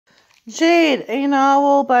Jade, a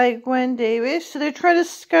novel by Gwen Davis. So they try to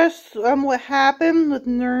discuss what happened with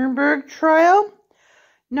Nuremberg trial.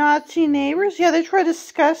 Nazi neighbors. Yeah, they try to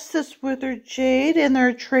discuss this with their Jade and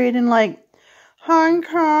their trade in Hong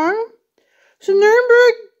Kong. So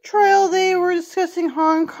Nuremberg trial, they were discussing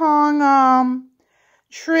Hong Kong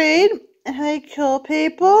trade and how they kill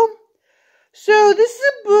people. So this is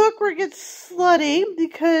a book where it gets slutty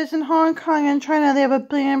because in Hong Kong and China they have 1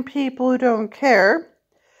 billion people who don't care.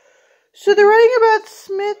 So they're writing about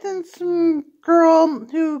Smith and some girl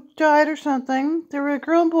who died or something. There were a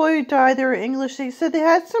girl and boy who died. They were English. They said they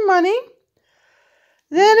had some money.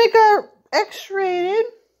 Then it got X-rated.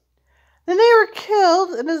 Then they were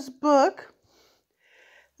killed in this book.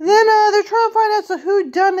 Then they're trying to find out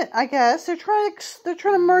who done it. I guess they're trying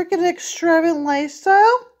to market an extravagant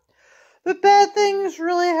lifestyle, but bad things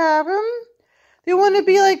really happen. They want to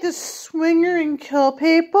be like this swinger and kill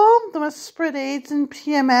people. They want to spread AIDS and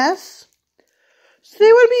PMS. So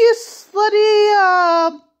they would be a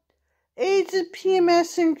slutty AIDS and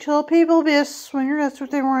PMS and kill people, be a swinger. That's what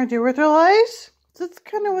they want to do with their lives. So that's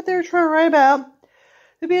kind of what they were trying to write about.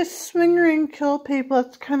 To be a swinger and kill people.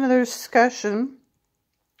 That's kind of their discussion.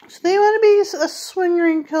 So they want to be a swinger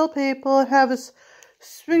and kill people and have this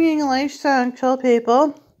swinging lifestyle and kill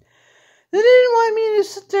people. They didn't want me to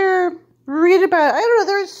sit there read about it. I don't know,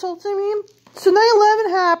 they're insulting me. So 9/11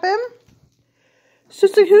 happened. So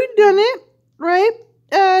it's who done it, right?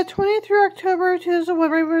 23 October 2001,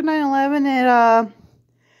 right before 9/11, it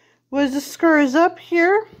was the scars up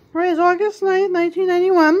here, right? It's August 9th,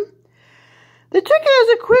 1991. They took it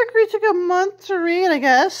as a quick read, took a month to read, I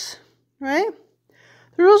guess, right?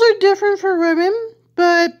 The rules are different for women,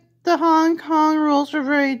 but the Hong Kong rules are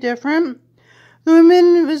very different. The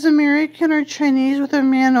woman is American or Chinese with a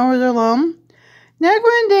man over their loan. Now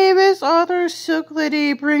Gwen Davis, author of Silk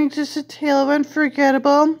Lady, brings us a tale of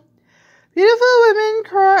unforgettable, beautiful women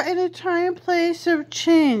caught in a time and place of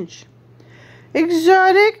change.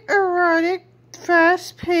 Exotic, erotic,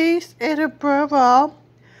 fast-paced, and above all,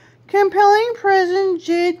 compelling present.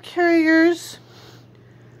 Jade carries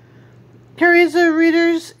the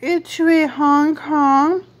readers into a Hong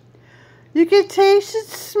Kong. You can taste and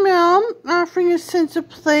smell, offering a sense of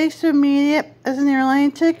place immediate as an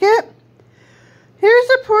airline ticket. Here's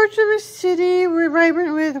a portrait of a city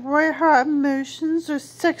vibrant with white-hot emotions, where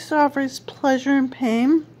sex offers pleasure and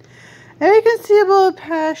pain. Every conceivable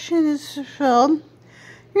passion is fulfilled.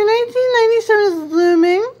 Your 1997 is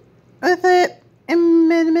looming with the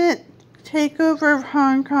imminent takeover of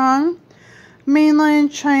Hong Kong,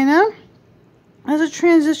 mainland China. As it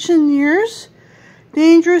transition years,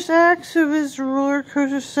 dangerous acts of his roller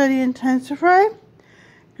coaster society intensify.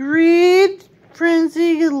 Greed,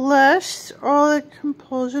 frenzy, lust, all the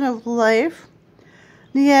compulsion of life.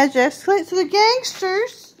 The edge escalates. So the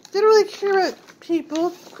gangsters, they don't really care about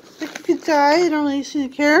people. They could die. They don't really seem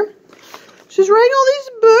to care. She's writing all these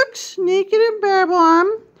books, Naked in Babylon.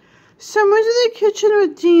 Someone's in the kitchen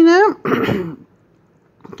with Dina.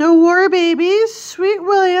 The War Babies, Sweet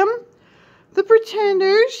William. The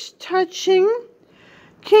Pretenders, Touching.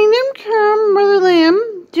 Kingdom Come, Mother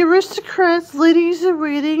Lamb, The Aristocrats, Ladies of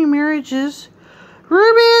Waiting, Marriages,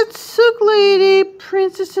 Romance, Silk Lady,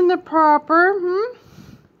 Princess and the Pauper.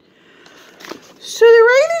 So they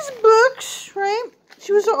write these books, right?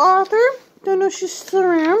 She was an author. Don't know if she's still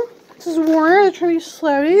around. This is Warner. They're trying to be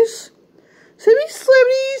celebrities. So these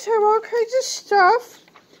celebrities have all kinds of stuff.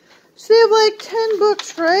 So they have 10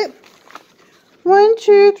 books, right? 1,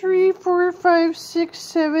 2, 3, 4, 5, 6,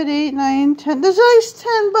 7, 8, 9, 10. There's at least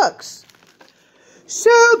 10 books. So,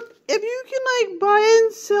 if you can, buy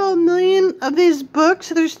and sell 1 million of these books,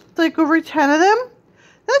 so there's, over 10 of them,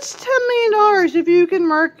 that's $10 million if you can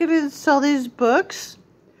market and sell these books.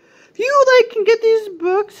 If you, can get these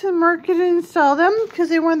books and market and sell them, because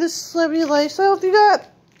they want this celebrity lifestyle, if you got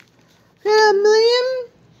 1 million,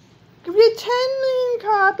 if you get 10 million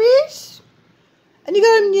copies, and you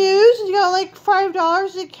got them used, and you got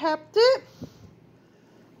 $5, they kept it.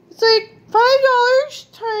 It's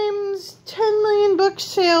 $5 times 10 million book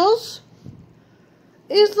sales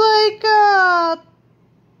is $15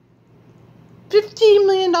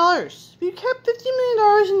 million. If you kept $50 million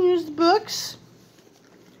and used the books,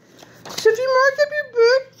 so if you mark up your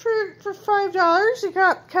book for $5, you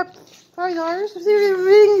kept $5. If you're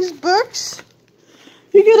reading these books,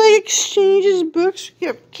 you could exchange his books,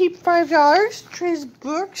 keep $5, trade his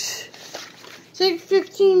books. It's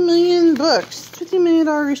 15 million books. $50 million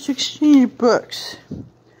to exchange books.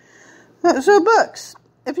 So books.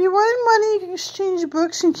 If you wanted money, you can exchange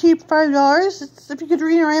books and keep $5. If you could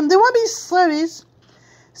read and write them. They want to be celebrities.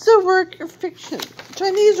 It's a work of fiction.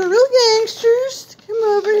 Chinese are real gangsters. Come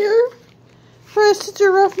over here. my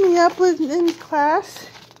sister roughed me up in class.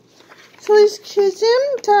 So these kids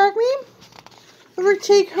didn't attack me,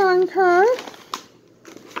 overtake Hong Kong,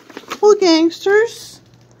 full gangsters.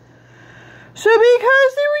 So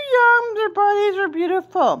because they were young, their bodies were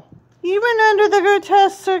beautiful, even under the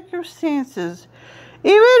grotesque circumstances.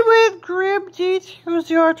 Even with grim details,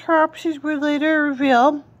 the autopsies would later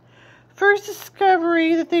reveal first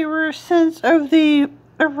discovery that they were a sense of the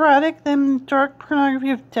erotic then dark pornography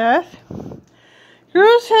of death.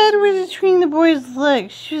 Girl's head was between the boy's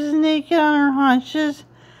legs. She was naked on her haunches.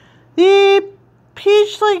 The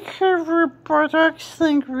peach-like curve of her buttocks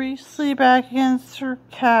slid greasily back against her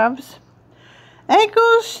calves.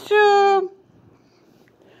 Ankles still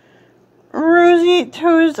rosy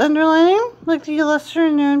toes underlining, like the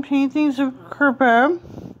lesser-known paintings of Corbeau.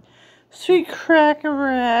 Sweet crack of her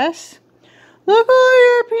ass. Local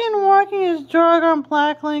European walking his dog on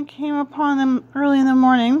black link came upon them early in the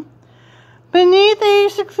morning. Beneath a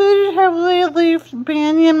secluded, heavily leafed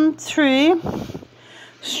banyan tree,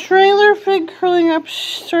 strangler fig curling up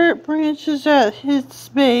sharp branches at its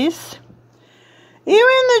base. Even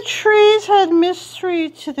the trees had mystery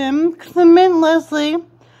to them. Clement Leslie couldn't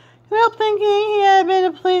help thinking he had been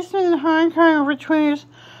a policeman in Hong Kong over 20 years.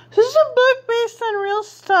 This is a book based on real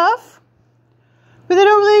stuff, but they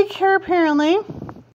don't really care apparently.